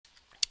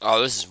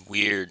Oh, this is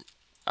weird.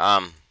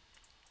 Um,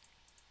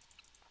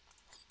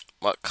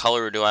 what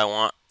color do I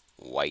want?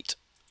 White.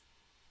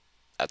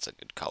 That's a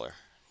good color.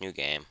 New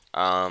game.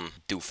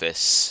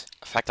 Doofus.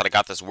 The fact that I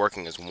got this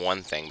working is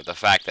one thing, but the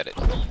fact that it...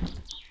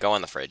 Go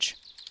in the fridge.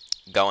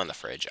 Go in the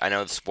fridge. I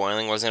know the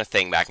spoiling wasn't a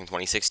thing back in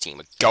 2016,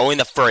 but go in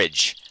the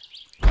fridge!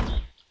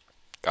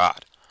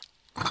 God.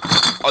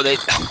 Oh, they...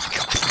 Oh my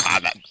god. Ah,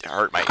 that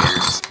hurt my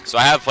ears. So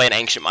I have played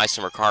Ancient My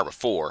Summer Car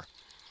before,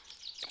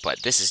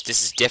 but this is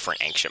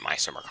different Ancient My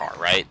Summer Car,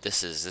 right?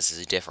 This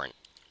is different.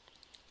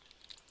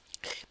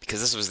 Because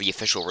this was the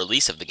official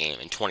release of the game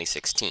in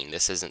 2016.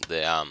 This isn't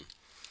the,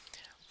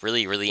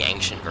 really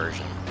ancient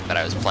version that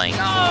I was playing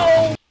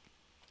before.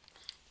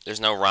 There's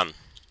no run.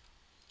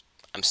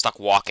 I'm stuck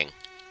walking.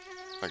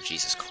 Oh,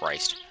 Jesus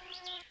Christ.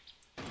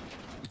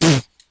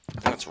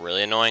 That's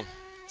really annoying.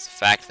 It's the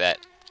fact that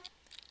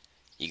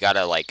you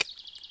gotta, like...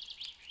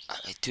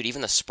 Dude,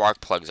 even the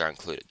spark plugs are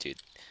included,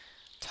 dude.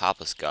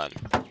 Topless gun.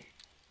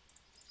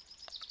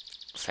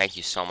 Thank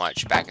you so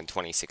much, back in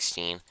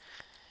 2016.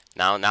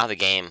 Now the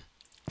game...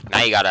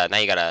 Now you gotta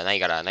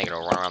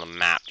run around the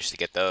map just to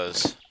get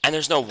those. And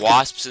there's no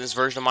wasps in this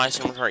version of My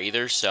Summer Car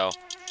either, so...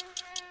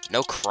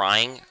 No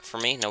crying for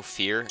me, no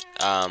fear.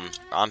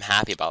 I'm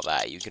happy about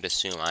that. You could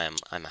assume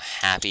I'm a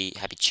happy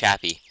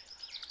chappy.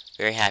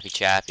 Very happy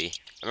chappy.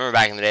 I remember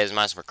back in the days of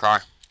My Summer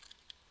Car.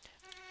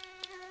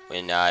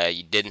 When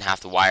you didn't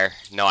have to wire.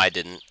 No, I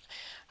didn't.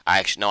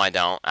 No, I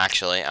don't.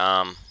 Actually,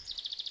 I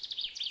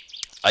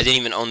didn't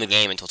even own the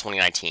game until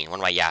 2019. What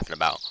am I yapping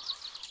about?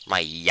 What am I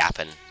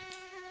yapping?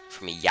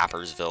 From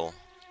Yappersville.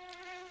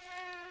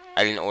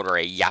 I didn't order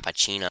a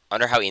Yappuccino. I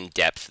wonder how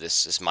in-depth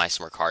this My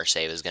Summer Car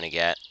save is gonna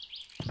get.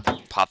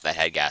 Pop that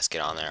head gasket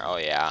on there. Oh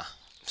yeah.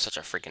 I'm such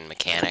a freaking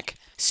mechanic.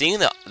 Seeing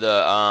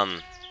never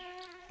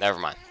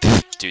mind.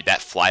 Dude,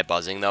 that fly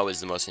buzzing though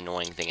is the most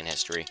annoying thing in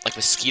history. Like,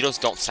 mosquitoes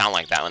don't sound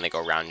like that when they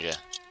go around you.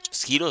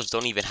 Mosquitoes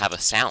don't even have a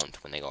sound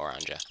when they go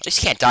around you. At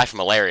least you can't die from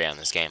malaria in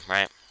this game,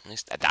 right? At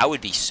least that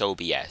would be so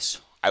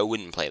BS. I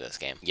wouldn't play this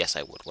game. Yes,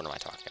 I would. What am I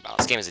talking about?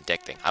 This game is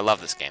addicting. I love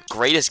this game.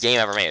 Greatest game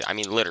ever made. I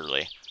mean,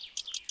 literally.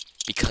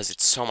 Because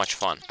it's so much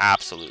fun.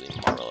 Absolutely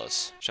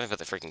marvelous. Should I put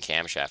the freaking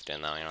camshaft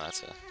in, though? You know,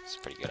 that's a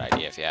pretty good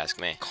idea if you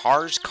ask me.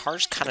 Cars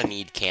kind of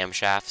need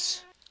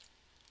camshafts.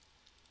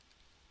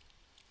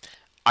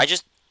 I'm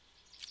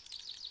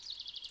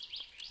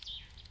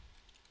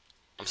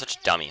such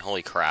a dummy.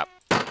 Holy crap.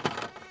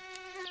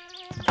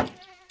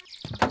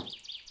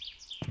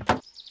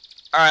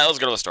 Alright, let's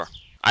go to the store.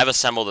 I've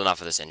assembled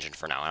enough of this engine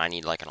for now, and I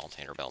need, like, an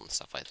alternator belt and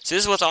stuff like that. So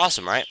this is what's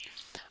awesome, right?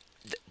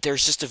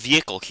 There's just a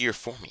vehicle here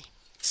for me.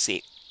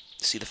 See,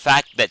 the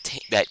fact that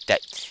the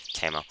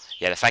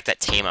fact that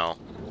Tamo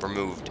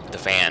removed the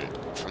van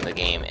from the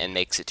game and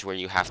makes it to where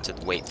you have to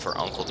wait for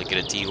Uncle to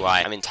get a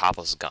DUI. I mean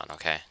topless gun,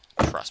 okay?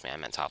 Trust me, I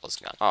meant topless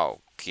gun. Oh,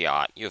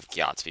 God, you have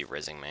got to be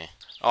rizzing me.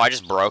 Oh, I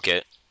just broke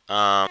it.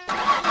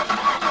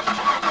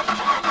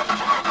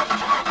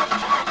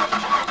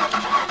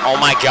 Oh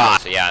my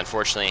God. So yeah,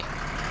 unfortunately,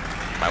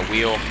 my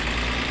wheel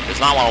does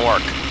not want to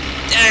work.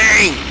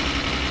 Dang!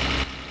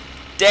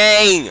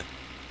 Dang!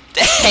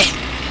 Dang!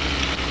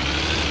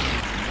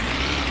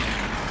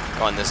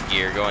 Go in this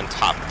gear, go in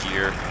top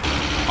gear.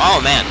 Oh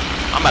man,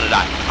 I'm about to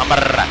die. I'm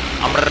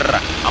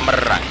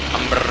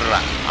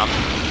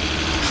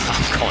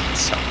going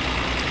so.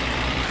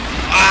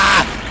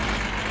 Ah!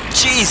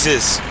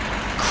 Jesus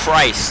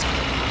Christ.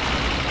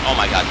 Oh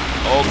my God.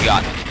 Oh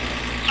God.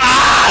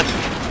 Ah!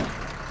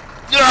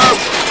 No!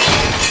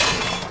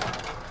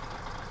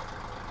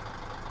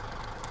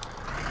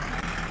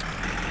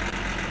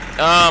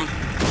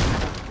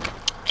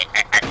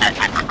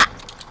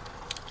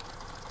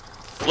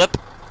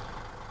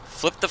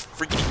 Flip the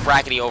freaking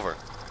frackety over.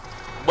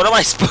 What am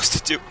I supposed to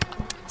do?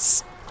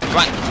 Come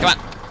on, come on,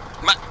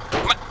 come on,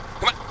 come on,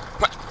 come on,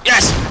 come on.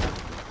 Yes!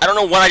 I don't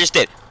know what I just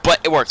did,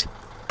 but it worked.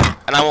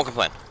 And I won't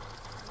complain.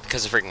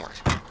 Because it freaking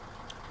worked.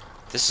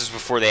 This is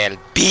before they added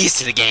bees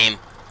to the game.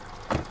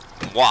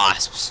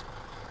 Wasps.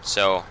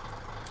 So,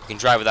 you can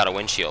drive without a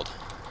windshield.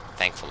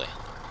 Thankfully.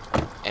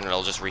 And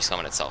it'll just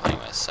resummon itself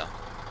anyways, so.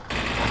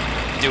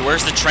 Dude,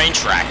 where's the train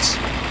tracks?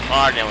 Oh,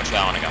 I don't know which way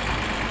I want to go.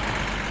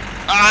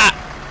 Ah!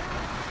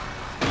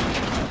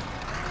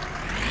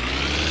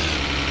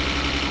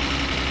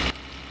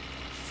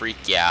 Freak,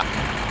 yeah.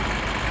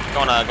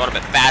 Going a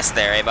bit fast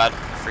there, eh, bud?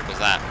 What the freak was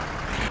that?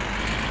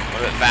 A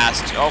bit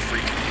fast. Oh,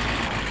 freak.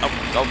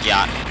 Oh,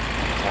 yeah.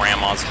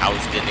 Grandma's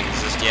house didn't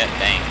exist yet.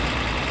 Dang.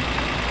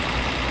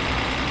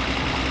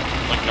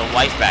 Like, no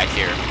life back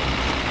here.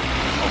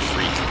 Oh,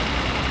 freak.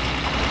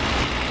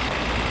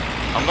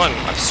 I'm going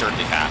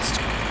absurdly fast.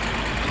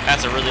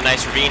 That's a really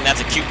nice ravine. That's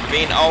a cute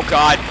ravine. Oh,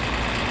 God.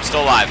 I'm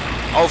still alive.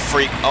 Oh,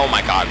 freak. Oh,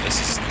 my God. This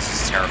is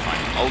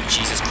terrifying. Oh,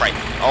 Jesus Christ.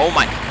 Oh,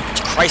 my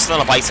Christ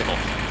on a bicycle.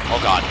 Oh,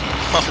 God.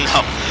 Oh,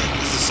 no.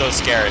 This is so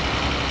scary.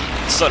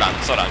 Slow down.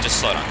 Slow down. Just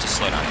slow down. Just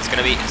slow down. It's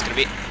gonna be...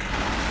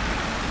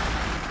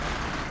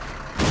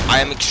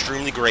 I am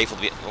extremely grateful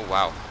to be... Oh,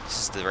 wow.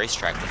 This is the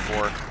racetrack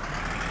before...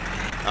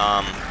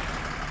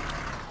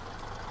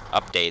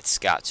 updates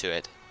got to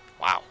it.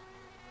 Wow.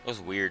 It was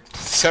weird.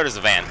 So does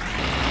the van.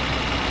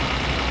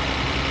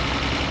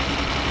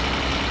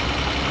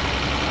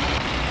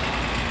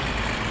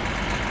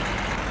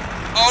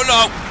 Oh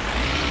no!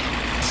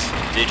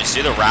 Dude, just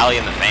do the rally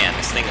in the van.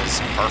 This thing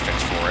is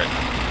perfect for it.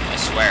 I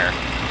swear.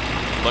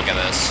 Look at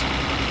this.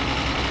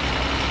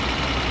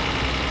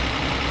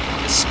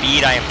 The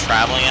speed I am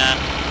traveling at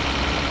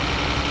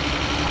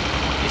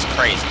is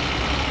crazy.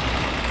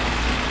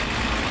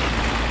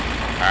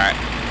 Alright.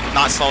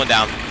 Not slowing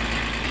down.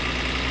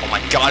 Oh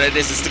my god, it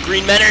is. It's the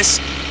Green Menace.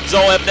 It's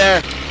all up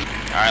there.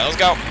 Alright, let's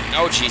go.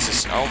 Oh,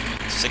 Jesus. Oh,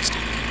 60.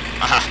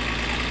 Aha.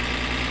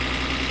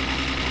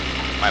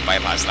 Might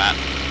bypass that.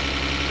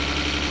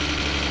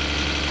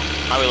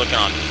 How are we looking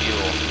on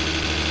fuel?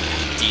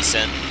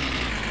 Decent.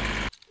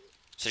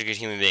 Such a good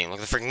human being. Look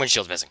at the freaking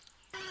windshield's missing.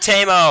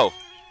 Teemo!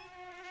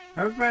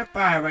 Hyvää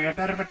päivää ja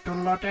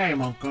tervetuloa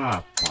Teemon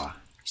kauppaan.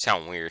 You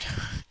sound weird.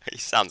 He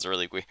sounds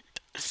really weird.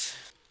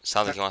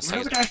 Sounds like he wants to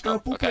Minun take pitäisi tuo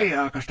okay.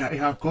 pubi-aakasta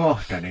ihan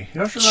kohta, niin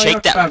jos sulla Shake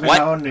jotain that, vielä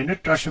what? on, niin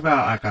nyt olisi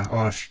hyvä aika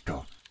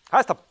ostaa.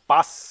 Haista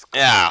paska.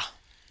 Yeah.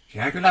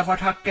 Sä kyllä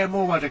voit hakea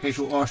muualtakin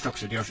sun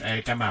ostokset, jos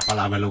ei tämä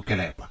palvelu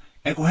kelpaa.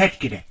 Eiku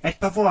hetkinen,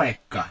 etpä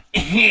voikaan.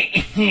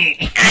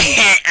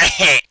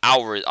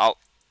 I'll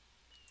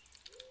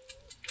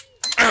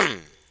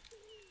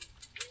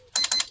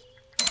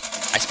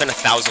I spent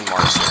 1,000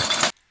 marks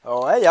here.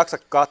 Joo, ei jaksa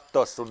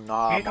kattoo sun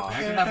naamaa. Sä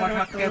kyllä voit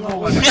hakea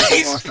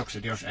muualtakin sun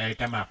ostokset, jos ei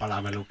tämä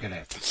palvelu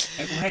kelpaa.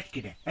 Eiku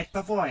hetkinen,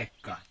 etpä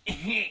voikaan.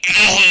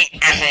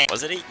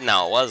 Was it?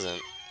 No, it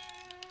wasn't.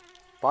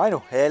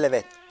 Painu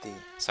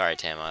helvettiin. Sorry,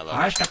 Teemo, I love you.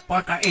 Haista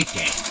poika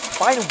ite.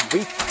 Painu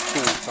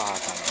vittuun,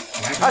 saatana.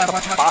 Sä kyllä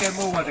voit hakea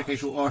muualtakin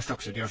sun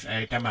ostokset, jos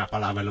ei tämä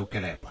palvelu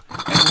kelpaa.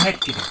 Eiku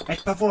hetkinen,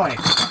 etpä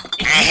voikaan.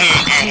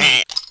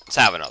 Let's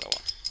have another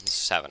one. Let's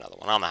just have another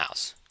one on the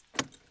house.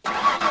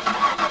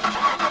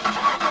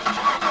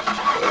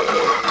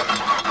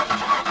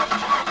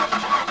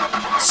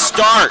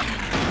 Start!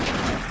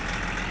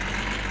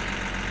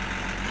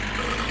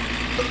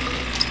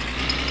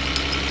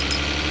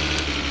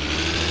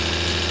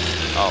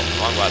 Oh,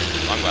 wrong button,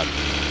 wrong button.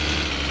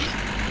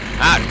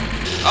 Ah!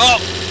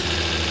 Oh!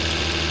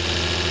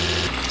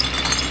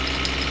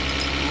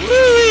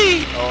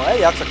 Woo! Joo,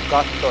 ei jaksa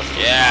kattoo sun.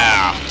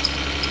 Yeah!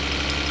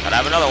 Gotta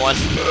have another one.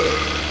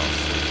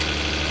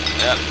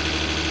 Yep.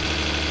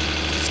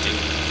 Just do.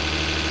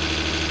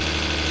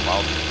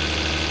 Well.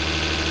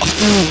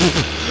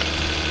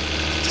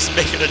 Just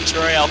making a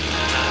trail.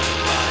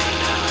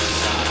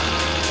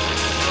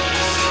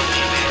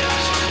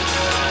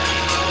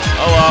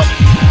 Hello.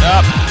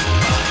 Up.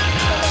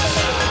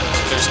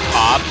 There's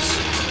cops.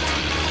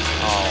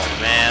 Oh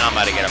man, I'm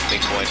about to get a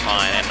big boy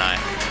fine, ain't I?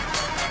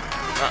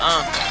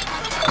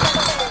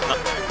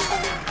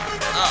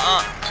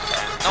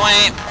 No, I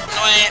ain't.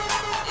 No, I ain't.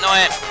 No, I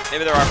ain't.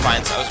 Maybe there are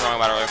fines. I was wrong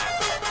about earlier.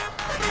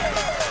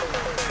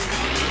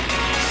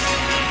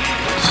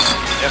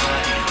 Yep.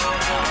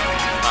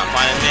 Not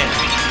finding me.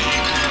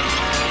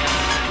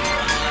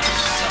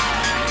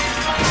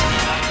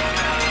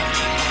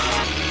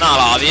 Not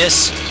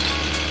obvious.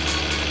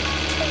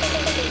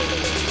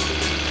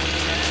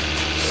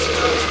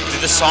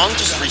 Did the song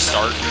just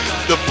restart?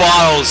 The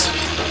bottles.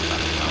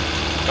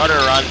 Gutter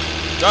run.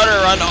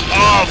 Gutter run.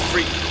 Oh,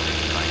 freak.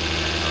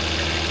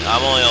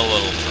 I'm only a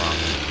little drunk.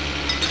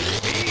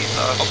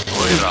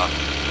 Oh,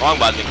 wrong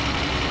button.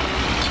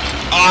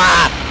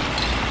 Ah!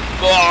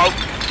 Oh!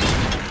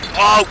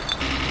 Oh!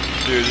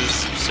 Dude, this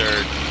is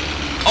absurd.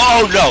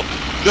 Oh no!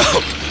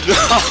 No!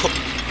 No!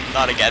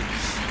 Not again.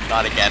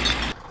 Not again.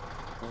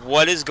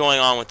 What is going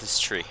on with this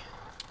tree?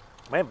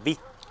 Mene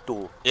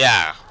vittuun.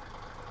 Yeah.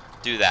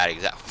 Do that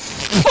exactly.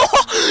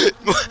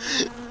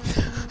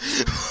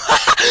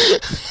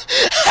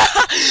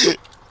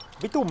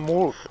 Vitun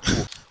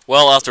mulkku.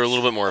 Well, after a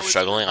little bit more of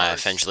struggling, I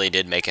eventually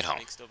did make it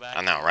home.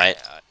 I know, right?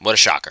 What a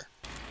shocker.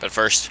 But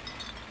first,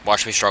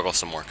 watch me struggle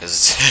some more, because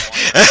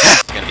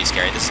it's gonna be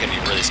scary. This is gonna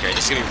be really scary.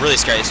 This is gonna be really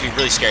scary. This is gonna be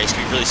really scary. This is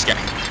gonna be really scary.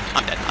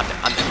 I'm dead. I'm dead.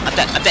 I'm dead. I'm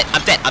dead. I'm dead.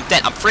 I'm dead. I'm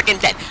dead. I'm freaking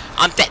dead.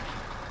 I'm dead.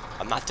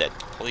 I'm not dead.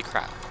 Holy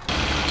crap.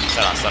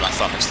 Slow down, slow down,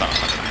 slow down, slow down.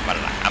 I'm about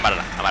to die. I'm about to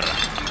die. I'm about to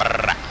die. I'm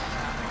about to die.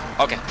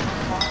 Okay.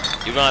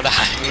 You're gonna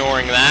die.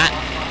 Ignoring that.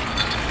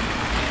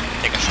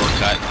 Take a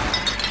shortcut.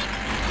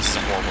 This is a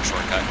horrible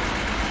shortcut.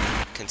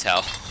 Can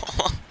tell.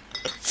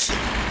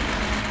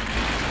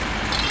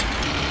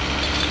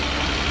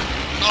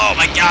 Oh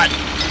my god!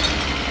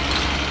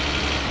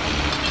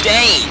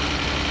 Dang!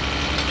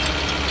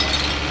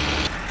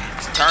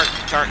 Turn,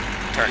 turn,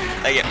 turn.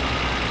 Thank you.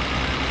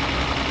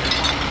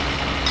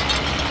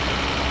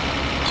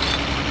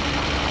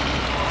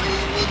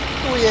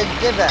 Vittujen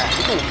kevää.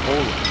 Vitun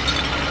mulkku.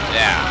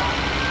 Yeah.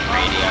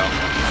 Radio.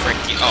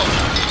 Frick you. Oh,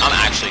 no. I'm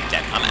actually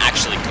dead. I'm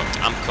actually cooked.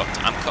 I'm cooked.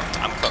 I'm cooked.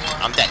 I'm cooked.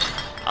 I'm dead.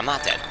 I'm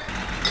not dead.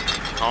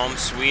 Home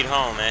sweet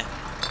home, eh?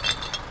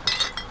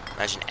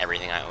 Imagine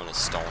everything I own is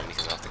stolen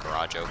because I left the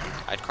garage open.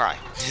 I'd cry.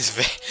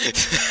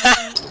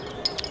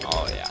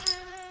 Oh, yeah.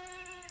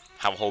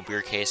 Have a whole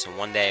beer case in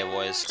one day,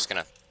 boys. Just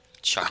gonna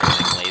chuck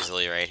everything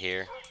lazily right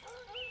here.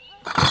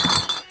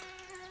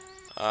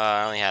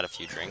 I only had a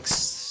few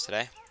drinks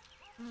today.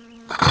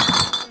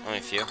 Only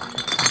a few.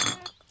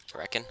 I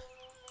reckon.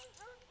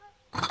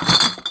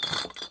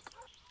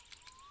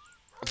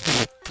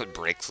 Put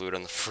brake fluid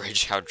on the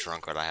fridge. How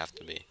drunk would I have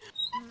to be?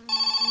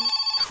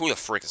 Who the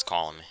frick is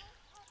calling me?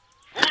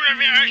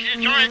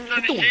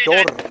 Vitun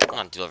dormi. I'm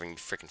not delivering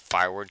freaking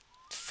firewood.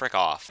 Frick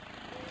off.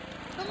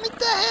 No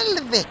mitä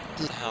helvetti?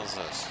 What the hell is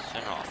this?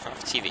 Turn it off. Turn off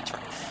the TV.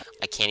 Turn.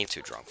 I can't even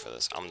too drunk for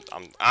this.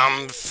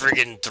 I'm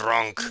friggin'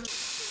 drunk.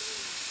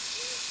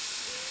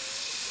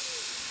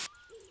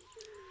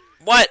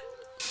 What?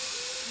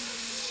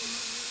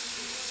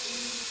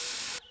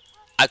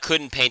 I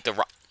couldn't paint the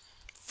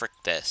frick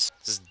this.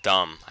 This is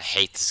dumb. I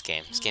hate this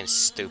game. This game's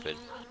stupid.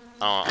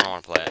 I don't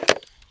want to play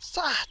it.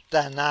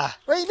 Saatana.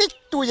 Ei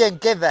vittujen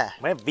kevää.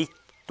 Me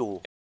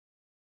vittu.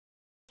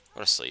 Go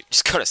to sleep.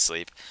 Just go to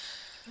sleep.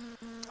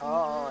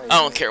 Ai. I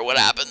don't care what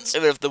happens.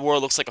 Even if the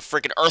world looks like a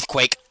freaking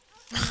earthquake.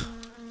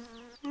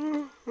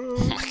 Oh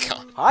my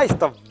god.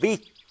 Haista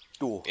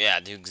vittu. Yeah,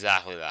 do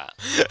exactly that.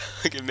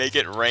 I can make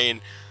it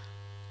rain.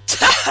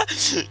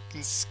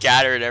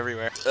 Scatter it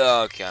everywhere.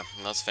 Okay,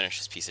 let's finish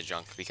this piece of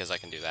junk because I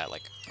can do that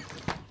like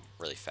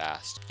really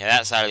fast. Yeah,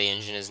 that side of the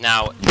engine is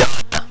now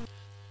done.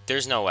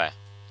 There's no way.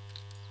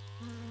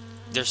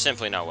 There's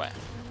simply no way.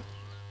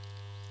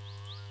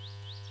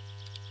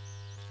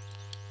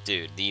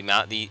 Dude,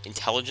 the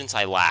intelligence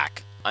I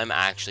lack. I'm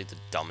actually the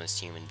dumbest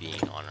human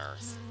being on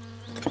Earth.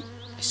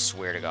 I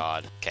swear to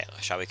God. Okay,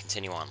 shall we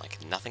continue on like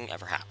nothing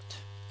ever happened?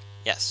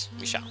 Yes,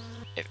 we shall.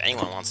 If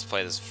anyone wants to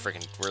play this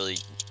freaking really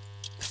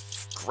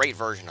great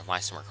version of My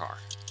Summer Car,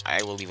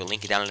 I will leave a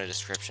link down in the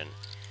description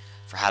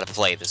for how to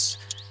play this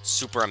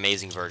super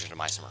amazing version of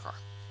My Summer Car.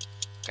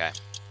 Okay?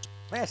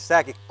 Mene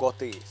säkin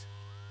kotiis.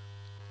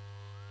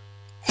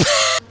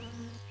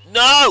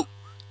 No!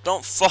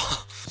 Don't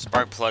fall.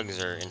 Spark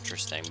plugs are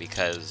interesting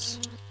because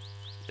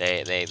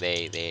they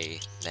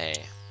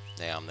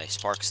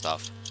spark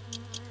stuff,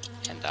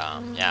 and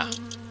yeah.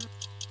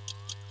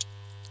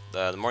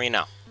 The more you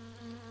know.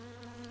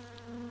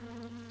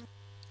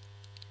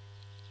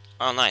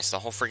 Oh, nice. The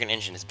whole freaking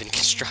engine has been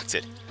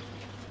constructed.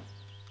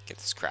 Get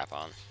this crap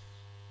on.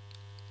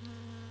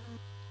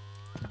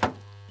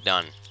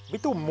 Done.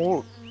 Vitun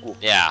mulkku.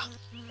 Yeah.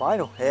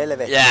 Painu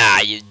helvetti.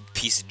 Yeah, you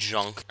piece of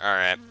junk.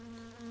 Alright.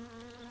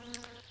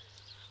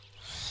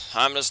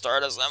 Time to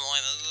start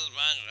assembling the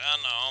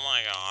suspension. Oh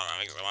my god, I'm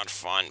having so much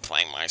fun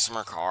playing My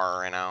Summer Car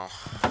right now.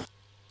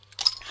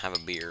 Have a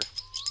beer.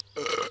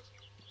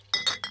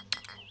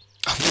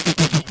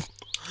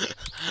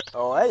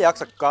 Oh, ei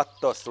jaksa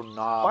kattoo sun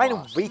naamaa.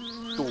 Painu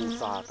vittuu,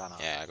 saatana.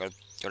 Yeah,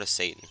 go to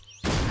Satan.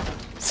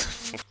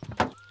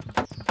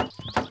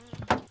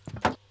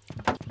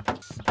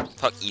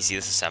 How easy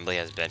this assembly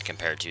has been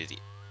compared to the...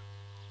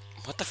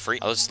 What the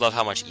freak? I just love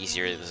how much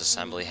easier this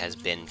assembly has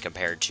been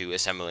compared to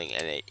assembling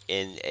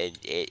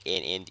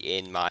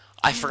in my...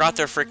 I forgot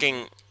they're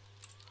freaking...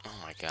 Oh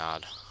my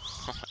god.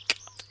 Oh my god.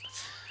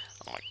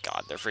 Oh my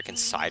god, they're freaking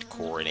side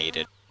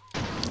coordinated.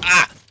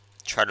 Ah!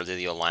 Try to do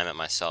the alignment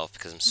myself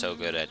because I'm so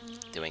good at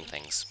doing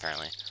things,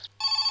 apparently.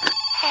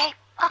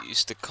 You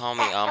used to call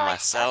me on my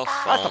cell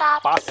phone.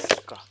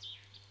 Paska.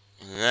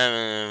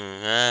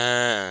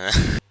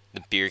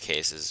 The beer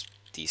case is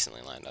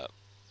decently lined up.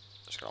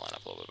 Just gonna line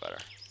up a little bit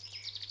better.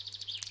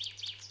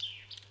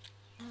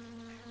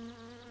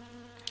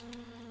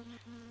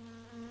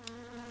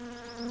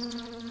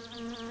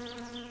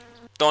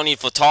 Don't need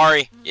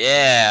Flatari.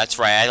 Yeah, that's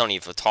right. I don't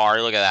need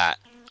Flatari. Look at that.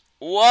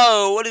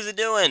 Whoa, what is it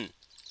doing?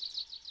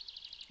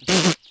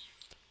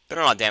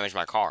 Better not damage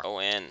my car. Go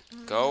in.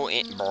 Go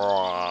in.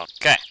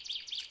 Okay.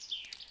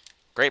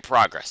 Great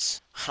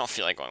progress. I don't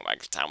feel like going back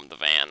to town with the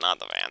van. Not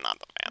the van, not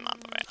the van, not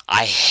the van.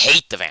 I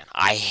hate the van.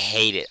 I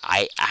hate it.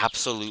 I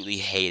absolutely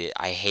hate it.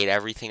 I hate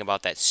everything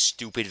about that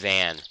stupid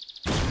van.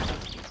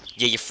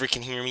 Yeah, you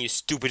freaking hear me, you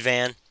stupid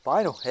van?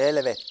 Painu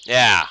helvetti.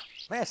 Yeah.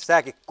 Mene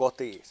säkin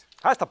kotiis.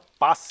 Haista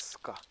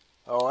paska.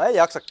 Oh, ei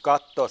jaksa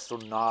kattoo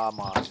sun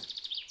naamaa.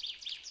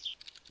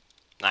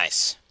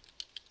 Nice.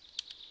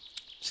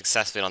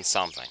 Successfully done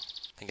something.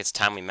 I think it's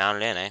time we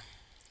mount it in, eh?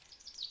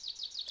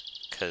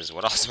 Because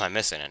what else am I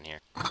missing in here?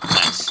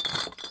 Nice.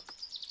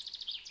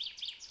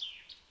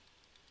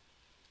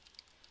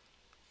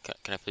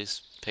 Can I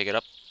please pick it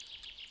up?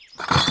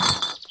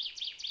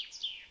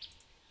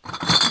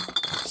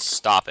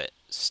 Stop it.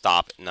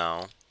 Stop it.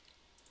 No.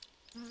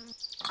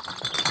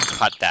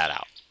 Cut that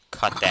out.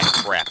 Cut that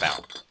crap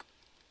out.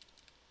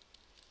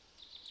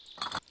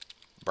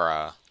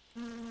 Bruh.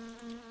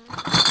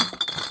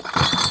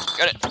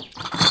 Got it.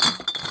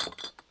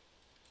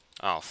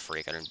 Oh,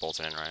 freak. I didn't bolt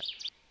it in right.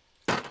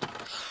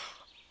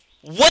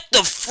 What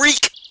the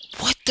freak?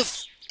 What the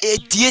f...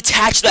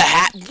 detach the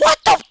hat? What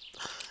the...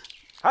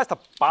 Haista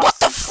paska. What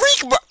the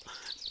freak, bro?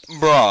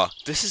 Bruh,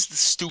 this is the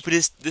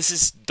stupidest... This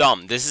is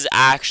dumb. This is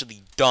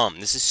actually dumb.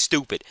 This is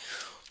stupid.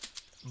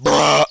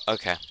 Bruh.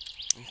 Okay.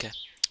 Okay.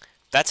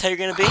 That's how you're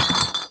gonna be?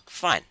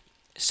 Fine.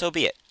 So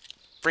be it.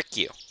 Frick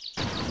you.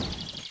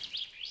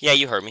 Yeah,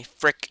 you heard me.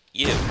 Frick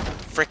you.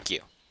 Frick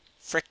you.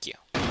 Frick you.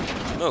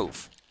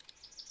 Move.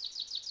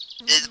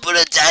 Just put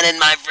a 10 in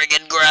my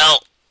friggin'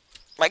 grill.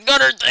 My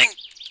gunner thing.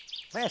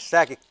 Mene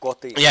säkin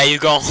kotiin. Yeah, you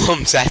go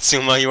home,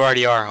 Satsuma. You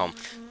already are home.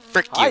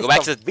 Frick you. Go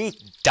back to the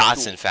Vittu.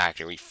 Datsun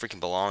factory where you freaking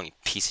belong, you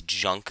piece of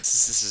junk.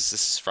 This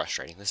is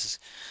frustrating. This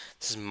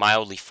is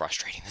mildly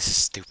frustrating. This is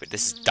stupid.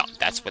 This is dumb.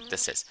 That's what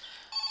this is.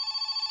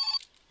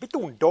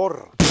 Vitun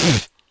dor.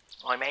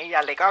 Oi, mene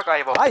jälleen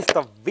kakaivo.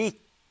 Haista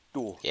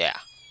vittu. Yeah.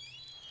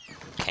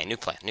 Okay, new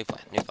plan.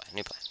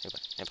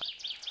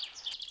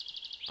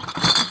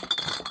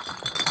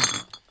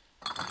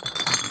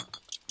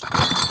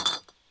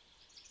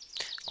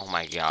 Oh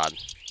my god.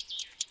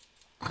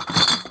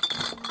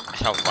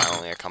 How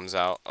violently it comes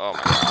out. Oh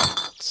my god.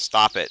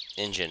 Stop it,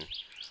 engine.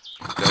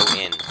 Go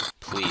in,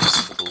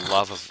 please, for the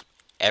love of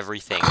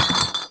everything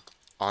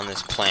on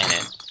this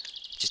planet.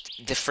 Just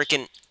the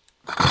freaking.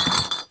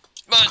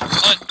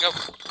 Go.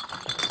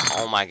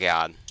 Oh my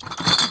god.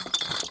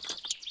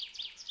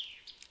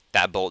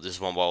 That bolt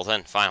just won't bolt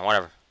in. Fine,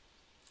 whatever.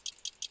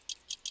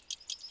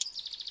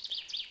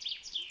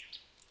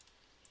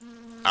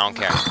 I don't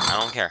care.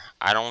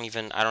 I don't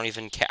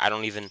even care.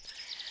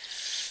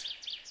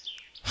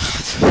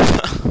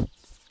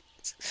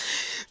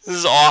 This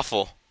is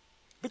awful.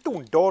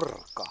 Vitun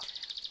dorka.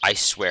 I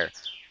swear.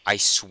 Oh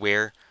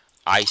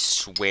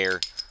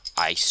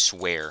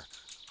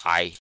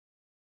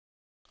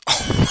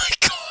my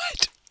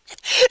god.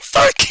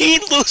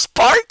 13 loose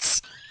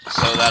parts?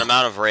 So that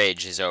amount of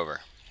rage is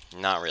over.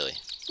 Not really.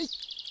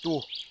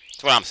 Vittu.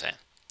 That's what I'm saying.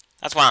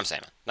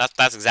 Man.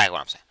 That's exactly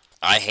what I'm saying.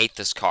 I hate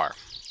this car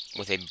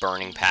with a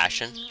burning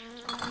passion.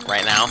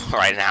 Right now.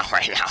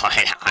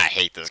 I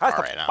hate this car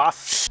right now.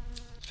 Pass.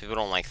 People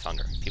don't like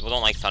thunder. People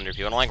don't like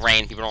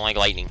rain. People don't like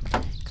lightning.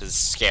 Because it's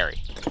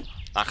scary.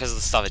 Not because of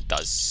the stuff it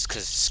does.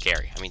 Because it's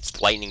scary. I mean,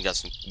 lightning does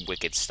some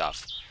wicked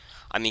stuff.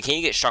 I mean, can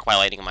you get struck by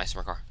lightning in my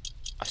summer car?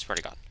 I swear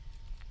to God.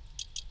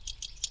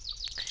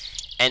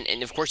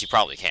 And of course you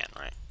probably can,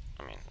 right?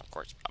 I mean, of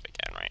course you probably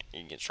can, right? You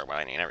can get struck by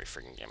lightning in every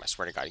freaking game. I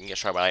swear to God, you can get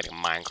struck by lightning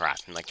in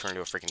Minecraft and like turn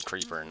into a freaking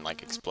creeper and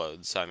like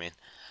explode. So I mean,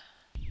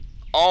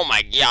 oh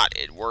my God,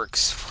 it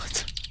works.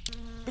 What?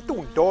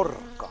 Vitun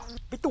dorka.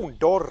 Vitun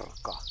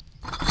dorka.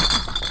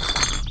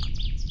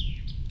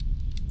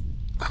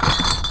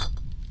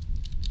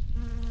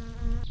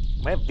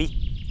 Me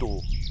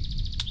vittu.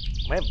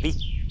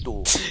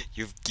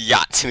 You've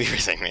got to be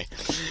kidding me.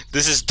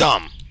 This is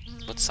dumb.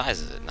 What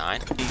size is it?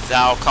 9?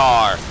 Thou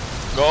car.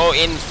 Go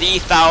in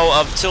thou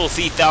of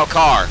tilthy thou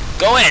car.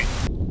 Go in!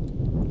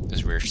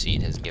 This rear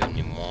seat has given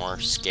me more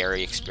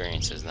scary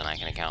experiences than I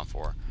can account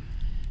for.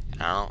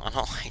 And I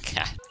don't like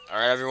that.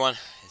 Alright everyone,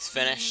 it's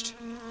finished.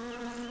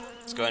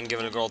 Let's go ahead and give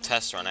it a good old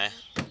test run, eh?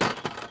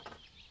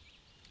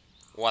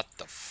 What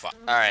the fuck?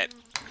 Alright,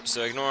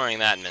 so ignoring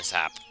that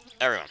mishap,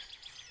 everyone,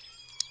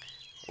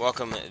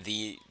 welcome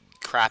the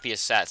crappiest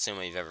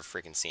Satsuma you've ever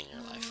freaking seen in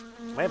your life.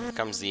 Here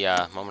comes the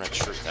moment of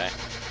truth, eh?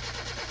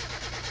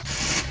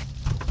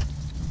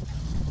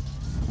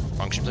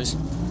 Function, please.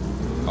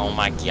 Oh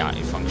my God,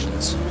 it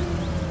functions.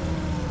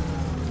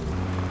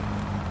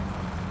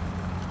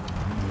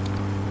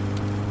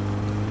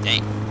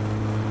 Dang.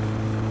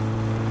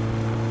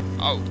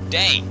 Oh,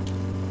 dang!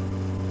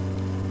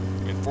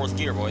 I'm in 4th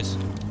gear, boys.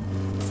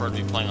 Prefer to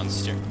be playing on the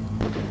steering.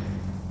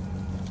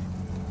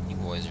 You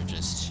boys are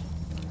just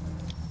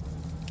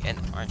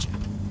getting them, aren't you?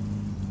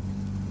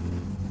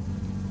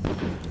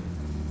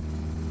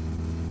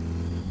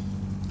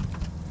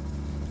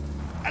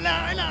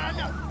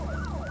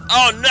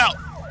 Oh no!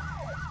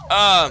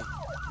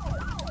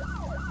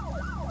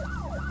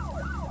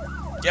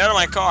 Get out of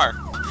my car.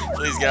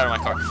 Please get out of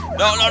my car.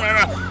 No! No!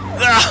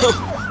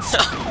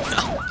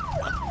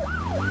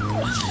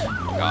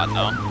 Oh God,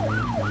 no.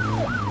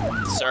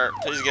 Sir,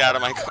 please get out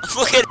of my car.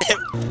 Look at him!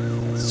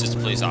 It's just a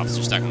police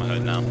officer stuck in my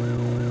hood now.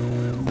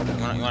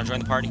 You wanna join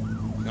the party?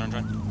 You wanna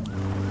join?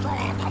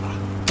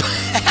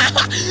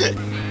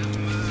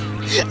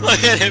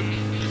 Look at him!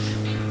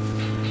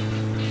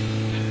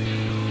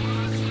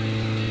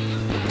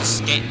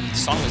 The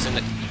song was in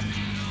the...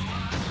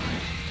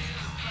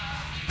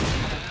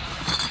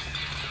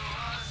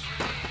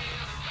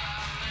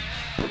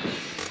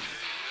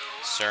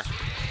 Sir,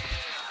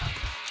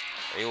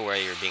 are you aware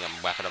you're being a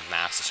weapon of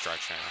mass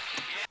destruction?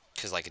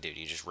 Because, like, dude,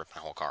 you just ripped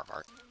my whole car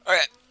apart.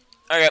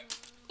 Okay,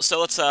 so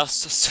let's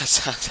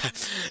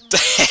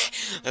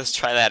let's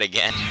try that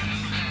again.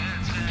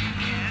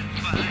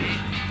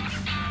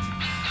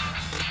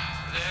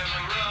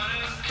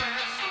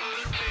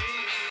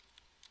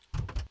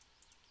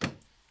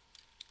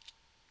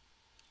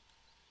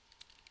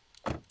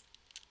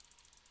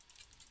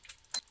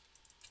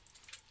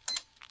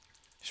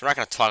 So we're not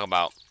going to talk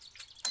about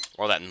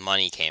where that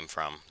money came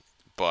from,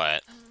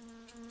 but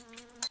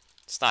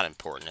it's not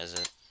important, is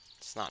it?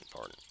 It's not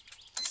important.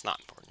 It's not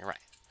important, you're right.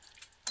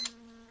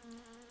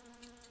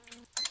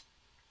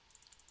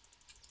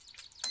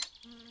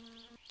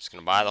 Just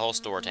going to buy the whole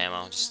store,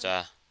 Tamo. Just,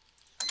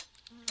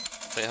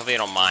 hopefully you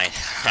don't mind.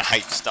 I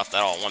stuffed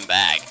that all in one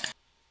bag.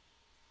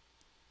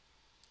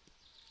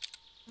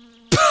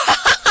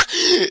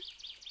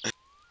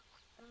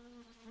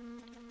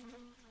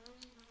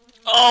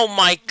 Oh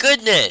my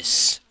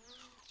goodness!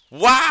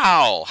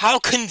 Wow! How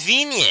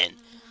convenient!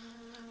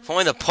 If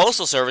only the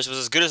postal service was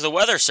as good as the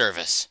weather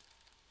service.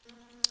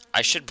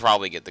 I should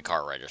probably get the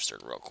car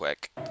registered real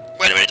quick.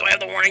 Wait a minute, do I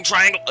have the warning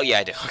triangle? Oh yeah,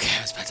 I do. Okay,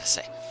 I was about to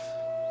say.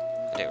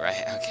 I do,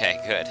 right? Okay,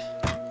 good.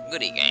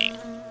 Goody gang.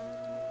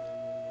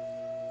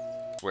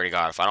 Swear to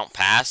God, if I don't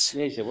pass,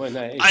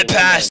 I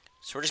passed!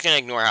 So we're just gonna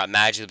ignore how it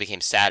magically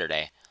became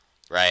Saturday,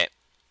 right?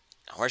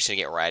 We're just gonna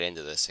get right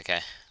into this,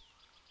 okay?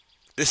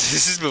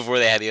 This is before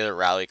they had the other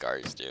rally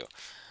cars, too.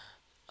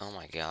 Oh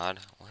my God,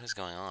 what is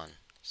going on?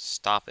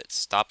 Stop it,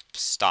 stop it,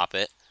 stop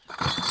it,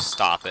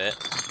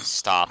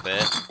 stop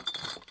it.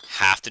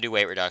 Have to do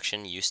weight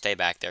reduction, you stay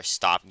back there,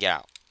 stop, get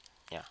out.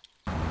 Yeah.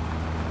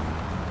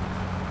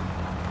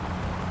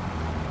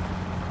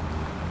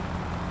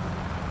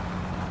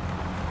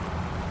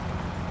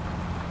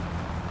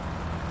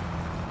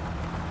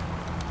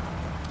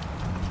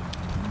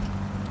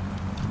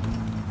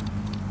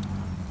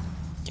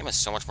 Game was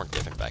so much more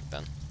different back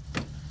then.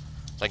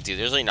 Like, dude,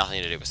 there's really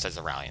nothing to do besides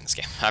the rally in this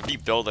game. After you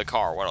build a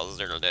car, what else is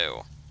there to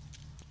do?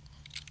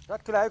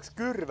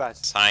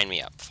 Sign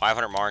me up.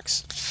 500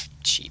 marks. Pfft,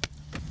 cheap.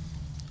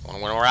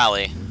 Wanna win a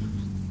rally?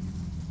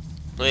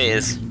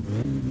 Please.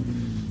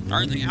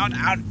 Everything out.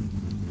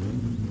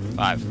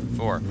 5,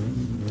 4,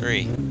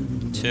 3,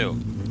 2,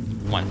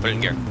 1. Put it in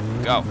gear.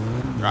 Go.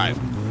 Drive.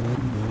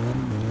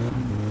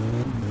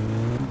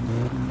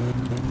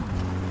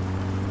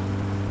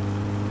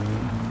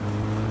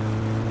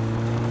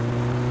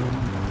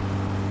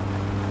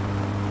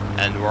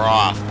 And we're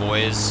off,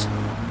 boys.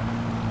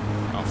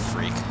 Oh,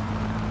 freak.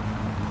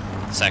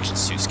 This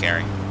section's too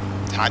scary.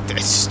 God,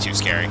 this is too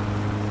scary.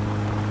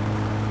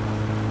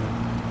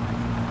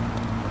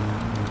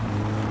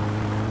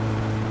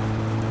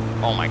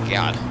 Oh my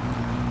God.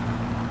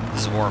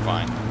 This is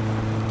horrifying.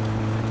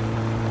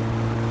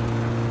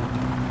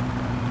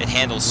 It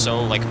handles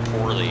so, like,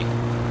 poorly.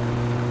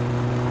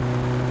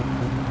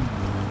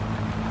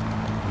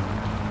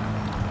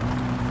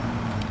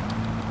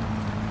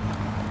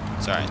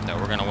 It's alright, though.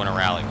 We're gonna win a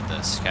rally with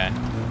this, okay?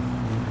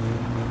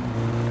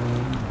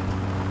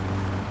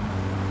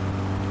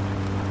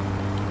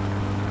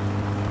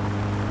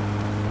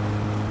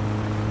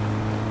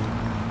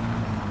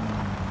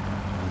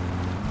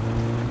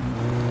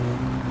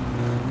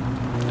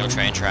 No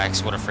train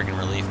tracks. What a freaking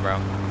relief, bro.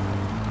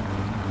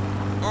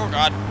 Oh,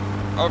 God.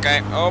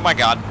 Okay. Oh, my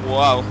God.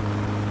 Whoa.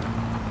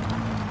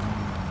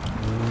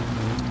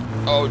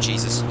 Oh,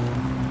 Jesus.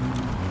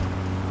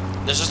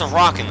 There's just a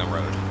rock in the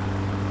road.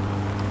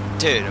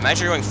 Dude,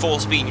 imagine you're going full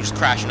speed and you just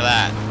crash into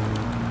that.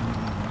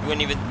 You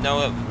wouldn't even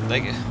know it,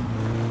 like...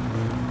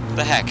 What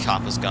the heck,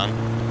 Coppa's gun?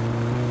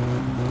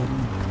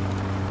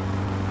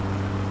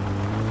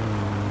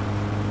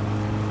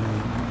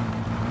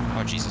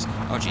 Oh, Jesus.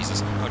 Oh,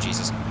 Jesus. Oh,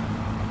 Jesus.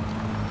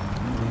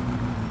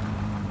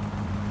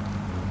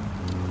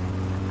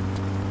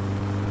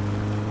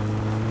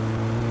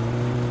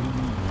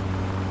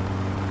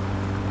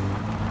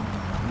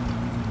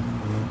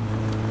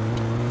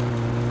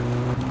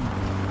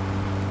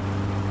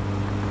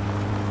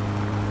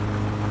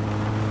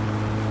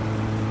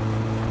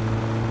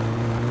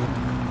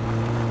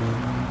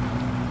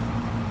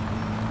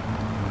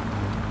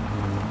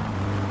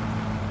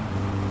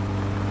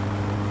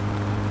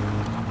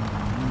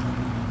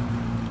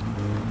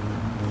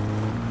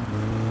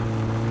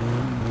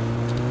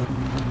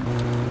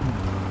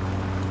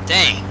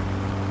 Dang.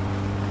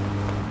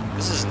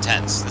 This is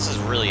intense. This is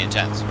really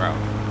intense, bro.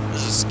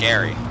 This is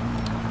scary.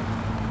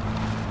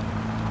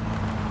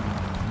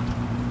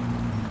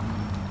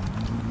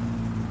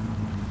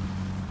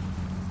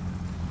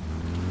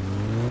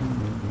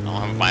 Oh,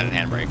 I'm a minded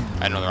handbrake.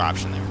 I had another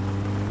option there.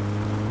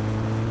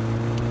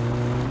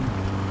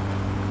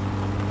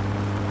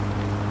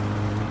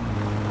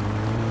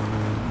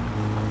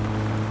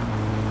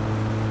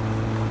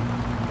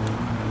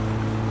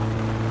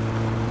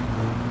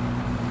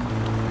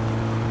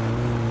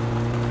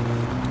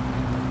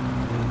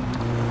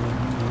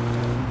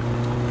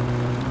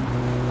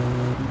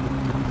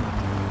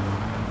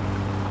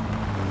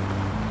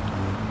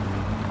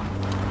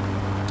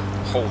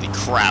 Holy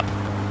crap.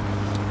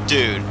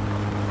 Dude.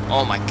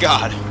 Oh my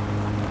God.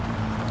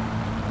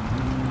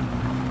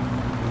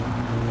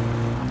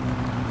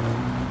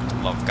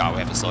 Love God, we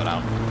have to slow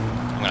down.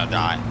 I'm gonna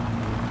die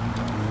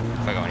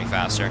if I go any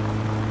faster.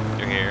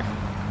 They're here.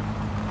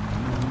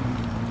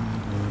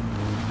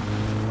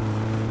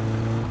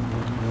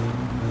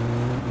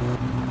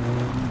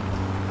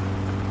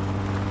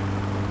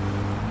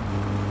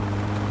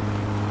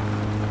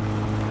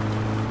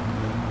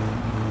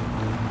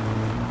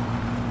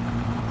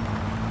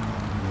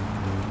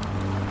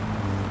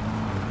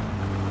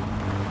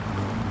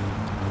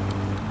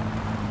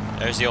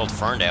 There's the old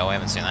Ferndale. I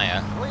haven't seen that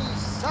yet.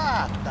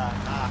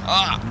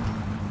 Ah!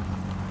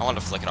 I wanted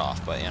to flick it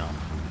off, but, you know,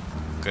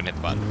 couldn't hit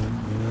the button.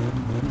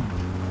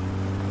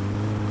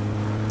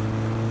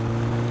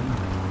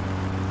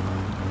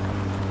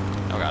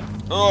 Oh, God.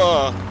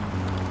 Oh!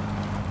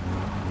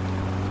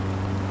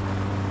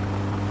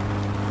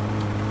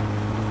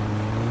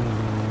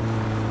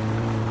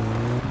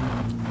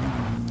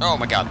 Oh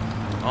my god.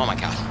 Oh my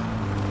god.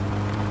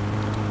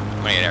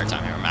 I'm gonna get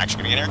airtime here. I'm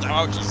actually gonna get airtime.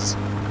 Oh, Jesus.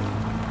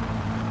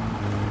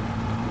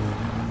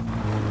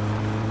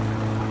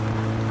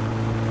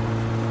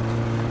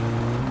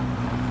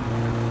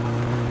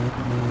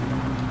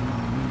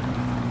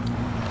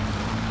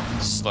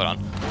 Slow down.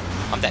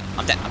 I'm dead.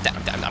 I'm dead. I'm dead.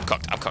 I'm dead. I'm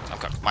cooked. I'm cooked. I'm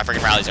cooked. My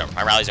freaking rally's over.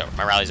 My rally's over.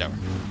 My rally's over.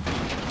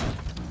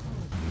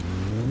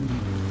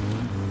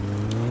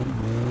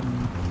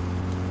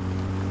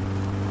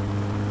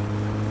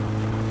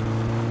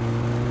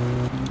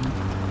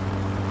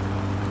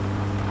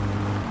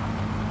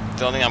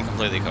 Don't think I'm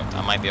completely cooked.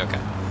 I might be okay.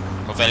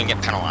 Hopefully I didn't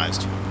get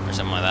penalized or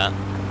something like that.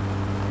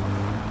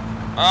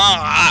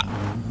 Ah!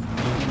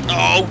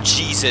 Oh,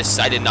 Jesus.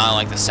 I did not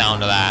like the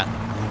sound of that.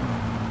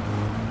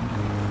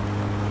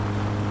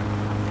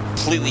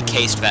 Completely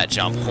cased that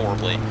jump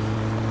horribly.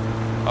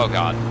 Oh,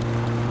 God.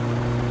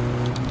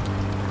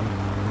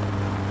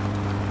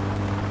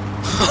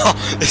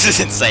 This is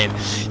insane.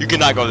 You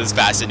cannot go this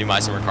fast into my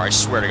summer car. I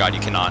swear to God, you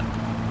cannot.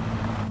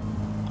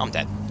 I'm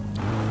dead.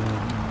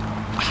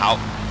 How?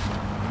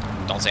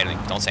 Don't say anything.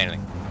 Don't say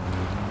anything.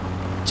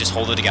 Just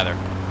hold it together.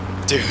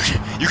 Dude,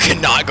 you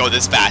cannot go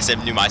this fast in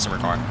a new My Summer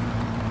car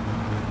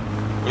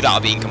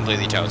without being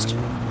completely toast.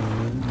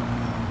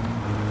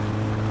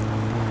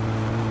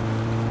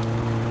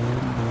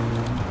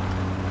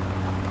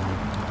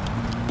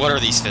 What are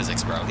these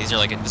physics, bro? These are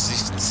like,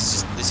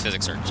 these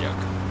physics are a joke.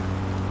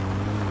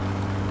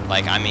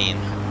 Like, I mean,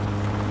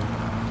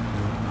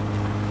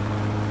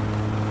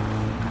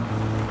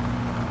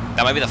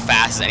 that might be the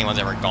fastest anyone's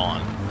ever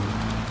gone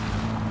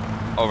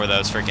over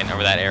those freaking,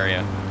 over that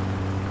area.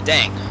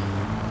 Dang.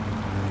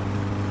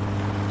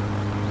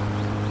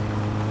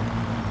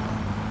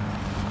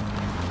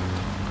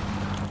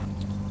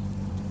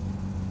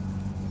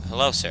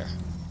 Hello, sir.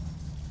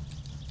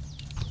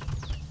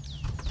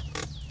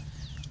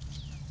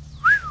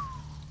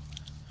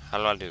 How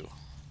do I do?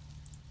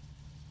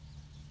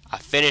 I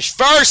finished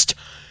first!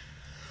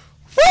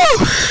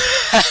 Woo!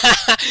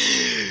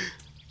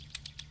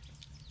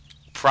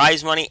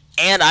 Prize money,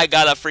 and I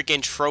got a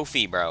freaking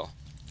trophy, bro.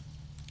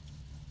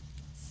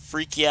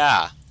 Freak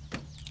yeah.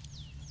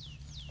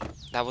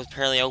 That was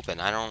apparently open.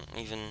 I don't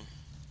even...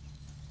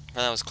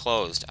 Or that was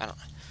closed.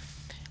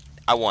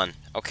 I won,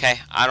 okay?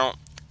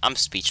 I'm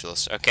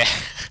speechless, okay?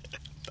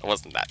 That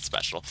wasn't that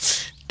special.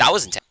 That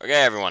was intense. Okay,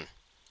 everyone.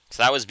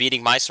 So that was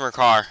beating My Summer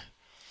Car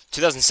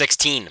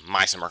 2016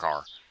 My Summer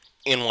Car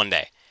in one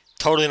day.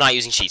 Totally not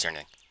using cheats or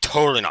anything.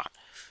 Totally not.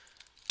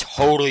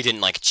 Totally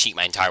didn't like cheat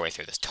my entire way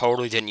through this.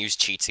 Totally didn't use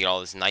cheats to get all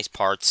these nice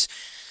parts.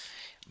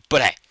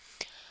 But hey,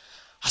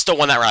 I still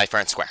won that rally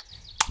fair and square.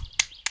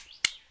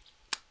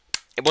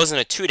 It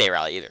wasn't a 2-day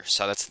rally either,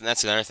 so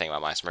that's another thing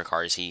about My Summer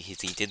Car is he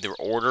did the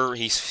order,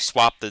 he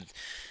swapped the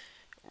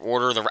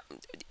order.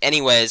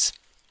 Anyways,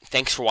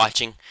 thanks for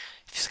watching.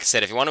 Like I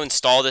said, if you want to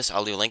install this,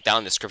 I'll leave a link down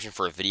in the description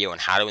for a video on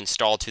how to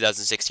install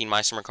 2016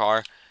 My Summer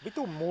Car.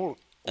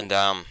 And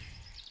I'm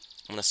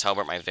gonna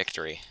celebrate my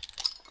victory.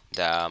 And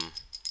I'll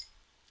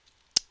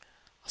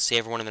see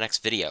everyone in the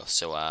next video.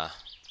 So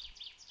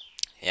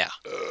yeah.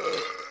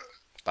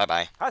 Bye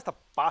bye. Haista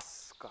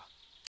paska.